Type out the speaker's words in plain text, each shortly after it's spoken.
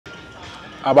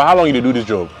About how long you do this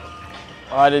job?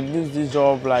 I did this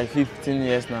job like 15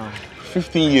 years now.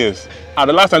 15 years.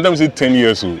 The last time you said 10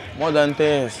 years. So. More than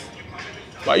 10 years.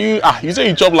 But you say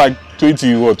you chop like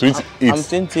 20 what? 28. I'm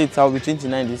 28. I'll be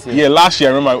 29 this year. Yeah, last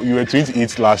year I remember you were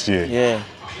 28 last year. Yeah.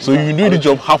 So you do the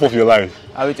job half of your life.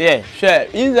 Yeah, sure.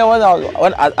 If there was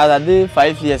as I did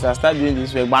 5 years, I started doing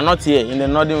this work, but not here in the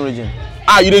northern region.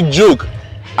 You did joke.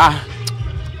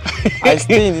 I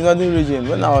stay in the northern region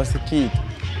when I was a kid.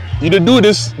 You did do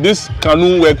this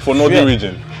canoe work for northern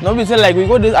region. Nobody said like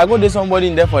I go there somebody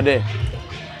in there for there.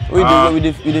 With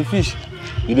the fish.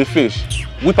 You the fish.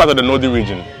 Which part of the northern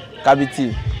region?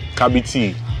 Kabiti.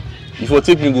 Kabiti. If you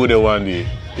take me go there one day.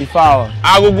 If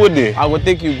I go there. I will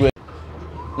take you go.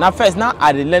 Now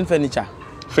I dey learn furniture.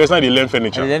 First now they learn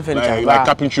furniture. Like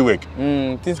carpentry work.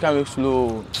 Things can make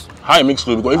slow. How it makes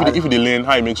slow? Because if they learn,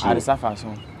 how it makes slow? I suffer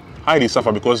so. How they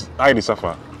suffer? Because how they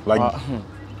suffer? Like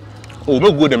make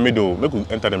go the middle. Make we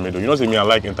enter the middle. You know say me I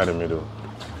like enter the middle.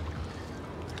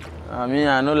 I mean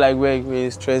I know like work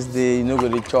with stress day, you know go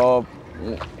to chop.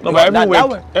 No,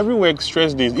 but every work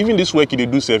stress days. Even this work you dey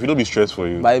do self, it don't be stress for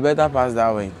you. But it better pass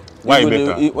that way. Why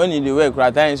better? When you work,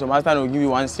 right time, so master will give you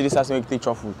 1 cedi, so you take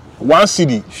chop food. 1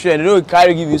 cedi? Sure, they don't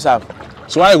carry give you some.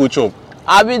 So how you go chop?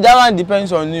 That one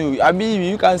depends on you.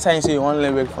 You can't sign say you want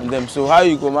to work from them. So how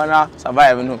you go manage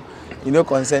survive? You don't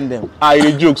consent them.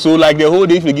 You joke. So like the whole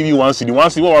day, if they give you 1 cedi,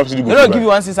 what 1 cedi go? They don't give you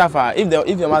 1 cedi suffer.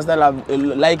 If your master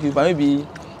like you, but maybe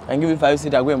can give you 5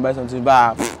 cedi, I go and buy something.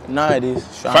 But nowadays,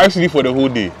 5 cedi for the whole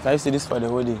day. 5 cedis for the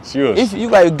whole day. Serious? If you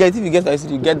get 5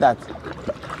 cedi, you get that.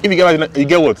 If you get that, you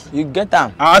get what? You get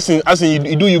them. As in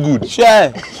you do you good.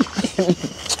 Sure.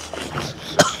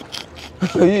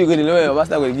 You go to the your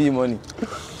master will give you money.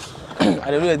 I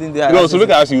don't know anything there. So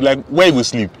look at you like where you go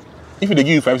sleep. If they give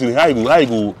you 5 cedi, how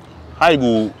you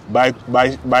go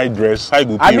buy dress, how you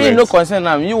go pay rent? No concern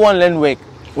now. You want learn work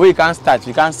where you can't start,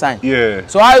 you can't sign. Yeah.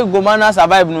 So how you go manage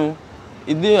survive no?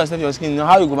 It do yourself your skin.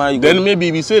 How you go manage? Then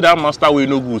maybe we say that master will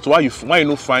no good. So why you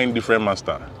no find different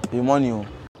master? The money.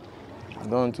 I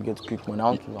don't want to get quick money.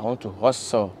 I want to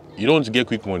hustle. You don't want to get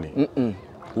quick money?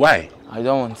 Why? I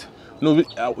don't want. No,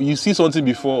 you see something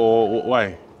before or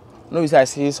why? No, I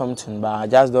see something, but I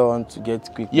just don't want to get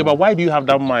quick money. Yeah, but why do you have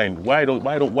that mind? Why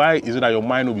is it that your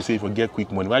mind will be saying for get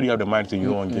quick money? Why do you have the mind saying you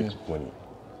don't want to get quick money?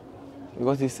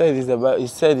 Because it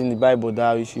said in the Bible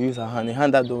that we should use our hand. The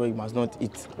hand that don't work must not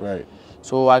eat. Right.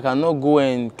 So I cannot go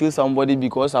and kill somebody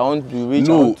because I want to be rich.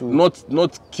 No,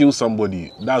 not kill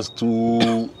somebody. That's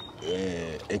too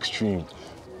extreme.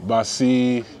 But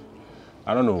see,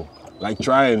 I don't know, like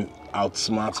try and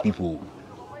outsmart people,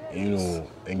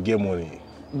 and get money.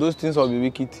 Those things will be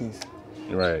wicked things.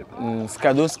 Right.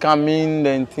 Those scamming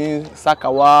and things,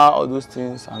 sakawa, all those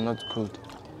things are not good.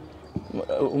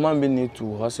 Human being need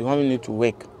to hustle. Human being need to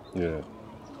work. Yeah.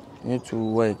 You need to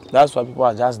work. That's why people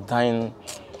are just dying,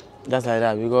 just like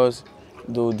that. Because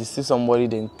they'll deceive somebody,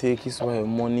 then take his or her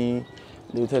money.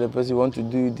 They will tell the person you want to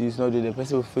do this, not do. The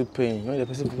person will feel pain. When the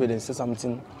person feel pain, then say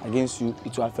something against you,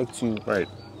 it will affect you. Right.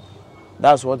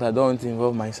 That's what I don't want to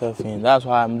involve myself in. That's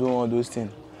why I'm doing all those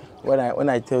things. When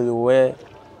I tell you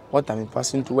what I'm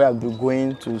passing to, where I'll be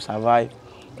going to survive,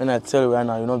 when I tell you right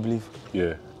now, you don't believe.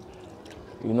 Yeah.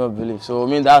 You don't believe. So I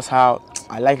mean that's how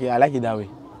I like it. I like it that way.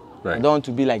 Right. I don't want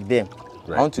to be like them.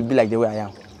 Right. I want to be like the way I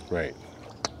am. Right.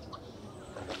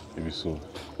 Maybe so.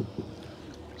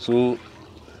 So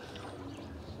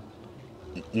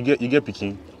you get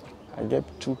picking? I get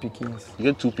 2 pickings. You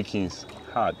get 2 pickings.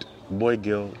 Hard. Boy,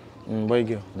 girl. Boy,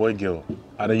 girl. Boy, girl.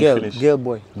 And then you finish. Girl,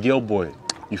 boy. Girl, boy.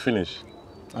 You finish.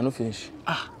 I don't finish.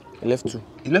 I left 2.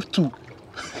 You left 2.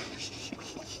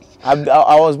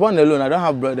 I was born alone. I don't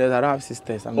have brothers. I don't have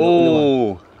sisters. I'm the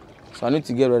only one. So I need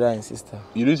to get brother and sister.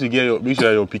 You need to make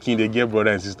sure your pikin they get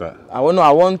brother and sister. I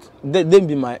want them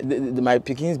be my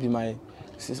pikins be my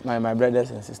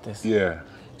brothers and sisters. Yeah.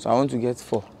 So I want to get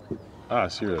 4.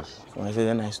 Serious. So I said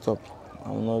then I stop. I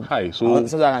will not. Hi. So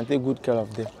that I can take good care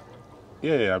of them.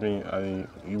 Yeah. I mean,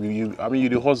 you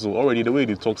the hustle already. The way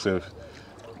they talk, self,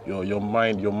 your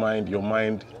mind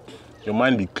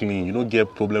be clean. You don't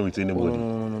get problem with anybody.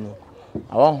 No.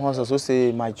 I want hustle. So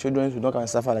say my children should not can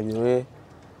suffer like the way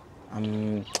I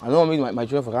don't want to make my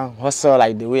children for can hustle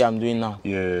like the way I'm doing now.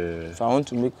 Yeah. So I want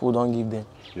to make food, don't give them.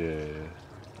 Yeah.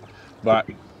 But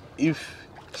if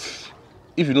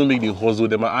you don't make the hustle,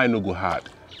 then my eye no go hard.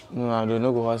 No, they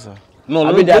no go hustle.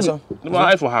 No, there are some.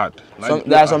 My eye for hard.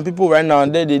 There are some people right now.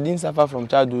 They didn't suffer from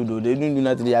childhood. Though. They didn't do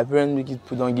nothing. Their parents make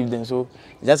it, don't give them. So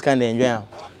they just kind of enjoy them.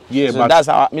 Yeah, so but that's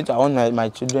how I want my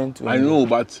children to. I know,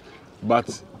 but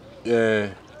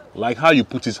like how you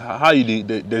put it, how you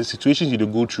the situations you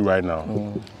go through right now,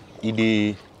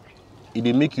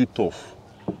 it make you tough.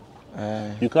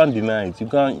 You can't deny it. You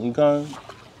can't.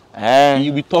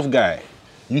 You be tough guy.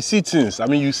 You see things. I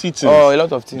mean, you see things. Oh, a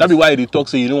lot of things. That be why they talk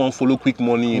say you don't want to follow quick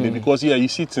money because yeah, you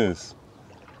see things.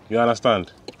 You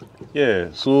understand?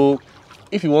 Yeah. So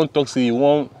if you want to talk, say you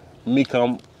want make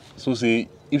them. So say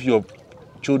if your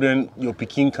children, your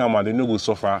pikin come and they no go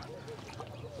suffer.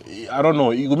 I don't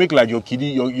know. You go make like your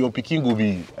kiddie, your pikin go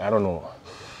be. I don't know.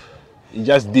 You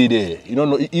just did there. You don't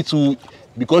know it will.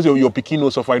 Because your pikin no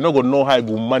suffer, you not gonna know how you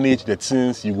go manage the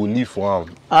things you will leave for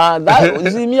him. That you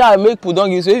see me, I make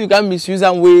pudong. So if you can misuse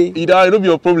and way, it don't be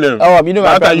your problem. Oh, you know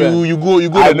my problem. You go.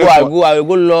 I will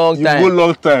go long time. You go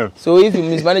long time. So if you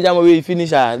mismanage am way, you finish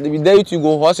her. There you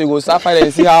go hustle, you go suffer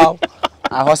and see how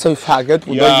I hustle if I get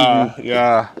pudong.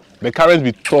 Yeah. The currents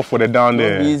be tough for the down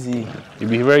there. Not easy. It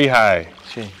be very high.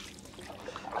 Sure.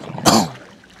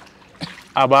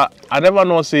 But I never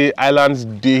know say islands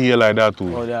day here like that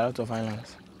too. Oh, there are a lot of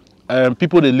islands.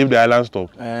 People they live the islands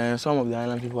top. Some of the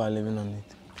island people are living on it.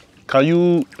 Can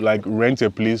you like rent a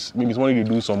place? Maybe somebody to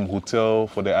do some hotel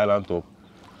for the island top.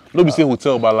 Not be say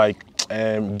hotel, but like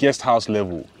guest house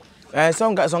level.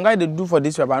 Some guy they do for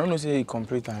this way, but I don't know say he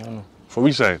complete. I don't know. For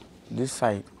which side? This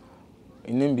side.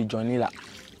 His name be Johnny.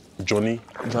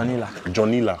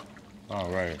 All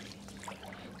right.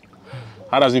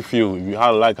 How does it feel?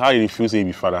 How did it feel say you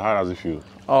be father? How does it feel?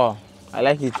 Oh, I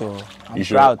like it. I'm proud.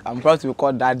 Sure? I'm proud to be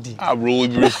called daddy. Bro,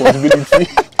 with responsibility.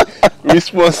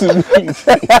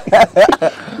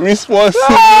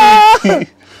 Responsibility.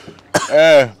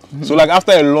 So like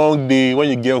after a long day, when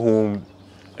you get home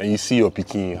and you see your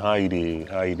pikin, how you dey?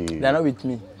 They're not with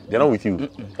me. They're not with you?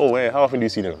 Oh, how often do you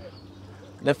see them?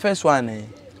 The first one,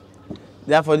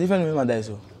 they are for different mothers.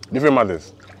 So. Different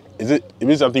mothers? Is it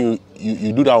something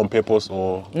you do that on purpose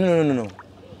or? No.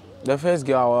 The first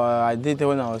girl I dated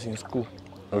when I was in school.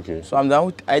 Okay. So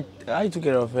I took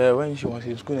care of her when she was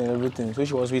in school and everything. So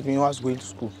she was with me when I was going to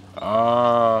school.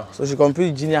 So she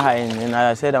completed junior high and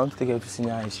I said I want to take her to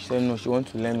senior high. She said no, she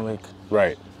wants to learn work.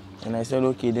 Right. And I said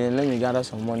okay, then let me gather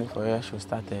some money for her. She'll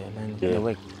start learning the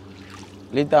work.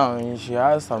 Later on, she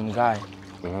has some guy.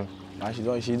 And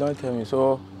she don't tell me.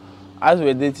 So as we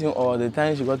were dating, or the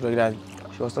time she got pregnant,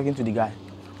 she was talking to the guy.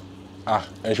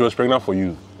 And she was pregnant for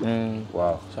you?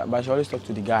 Wow. But she always talked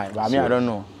to the guy. But I mean, I don't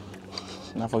know.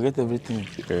 And I forget everything.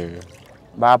 Yeah.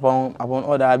 But upon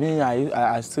all that, I mean,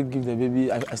 I still give the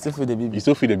baby. I still feed the baby. You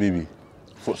still feed the baby?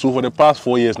 So for the past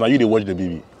 4 years, now you they watch the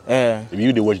baby? Yeah.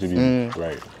 You they watch the baby?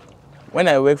 Right. When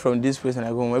I work from this place and I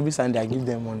go home, every Sunday I give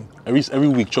them money. Every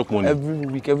week, chop money? Every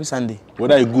week, every Sunday.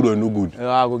 Whether it's good or no good?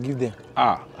 I go give them.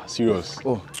 Serious?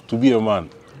 Oh. To be a man?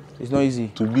 It's not easy.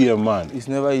 To be a man? It's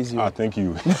never easy. Thank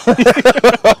you.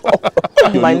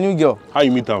 My new girl. How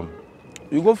you meet them?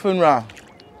 You go funeral.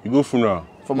 You go funeral?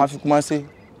 For Mafi Kumasi.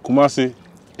 Kumasi?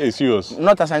 Hey, serious?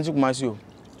 Not Ashanti Kumasi.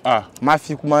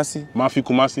 Mafi Kumasi. Mafi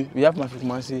Kumasi? We have Mafi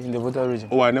Kumasi in the Volta region.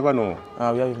 Oh, I never know. We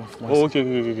have Mafi Kumasi. Oh, okay.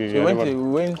 So we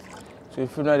went to a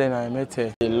funeral, then I met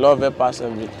her. They love her past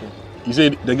everything. You say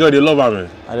the girl, they love her, man?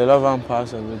 They love her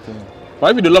past everything.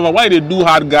 Why if they love her, why they do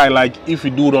hard guy like if you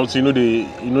do wrong,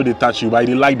 they touch you, but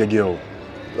they like the girl?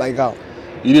 Like how?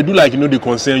 If they do like they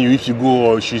concern you if you go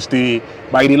or she stay,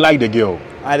 but they like the girl.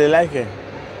 They like her.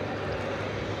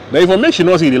 Then if I make she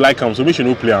know say they like him, so make she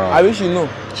no play around. I wish she know.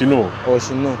 She know. Oh,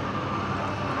 she know.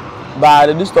 But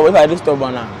I do stop. If I do stop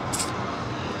on her,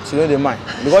 she know the mind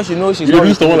because she knows she's. You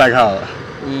do stubborn like how?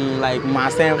 Like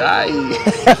myself. I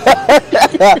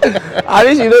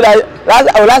wish she know that.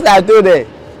 Last time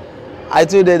I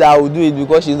told her that I would do it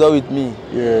because she's not with me.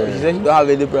 Yeah. She said she don't have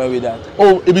any problem with that.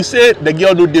 Oh, if you say the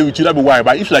girl don't date with you, that be why.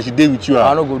 But if like she date with you,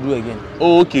 I'll not go do again.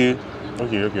 Oh, okay.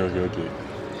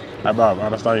 I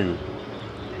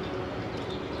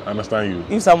understand you.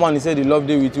 If someone said they love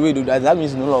day with you, do that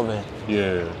means no love her.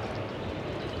 Yeah.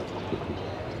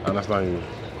 I understand you.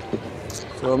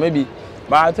 So maybe,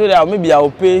 but I told her maybe I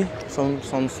will pay some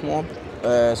small, some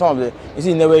of the. You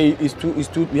see, never is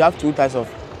two. We have two types of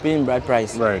paying bride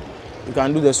price. Right. You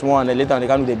can do the small one, and later on they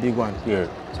can do the big one. Yeah.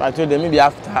 So I told them maybe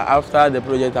after the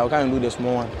project I can do the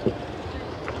small one.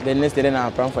 Then next day then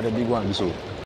I'll plan for the big one. So.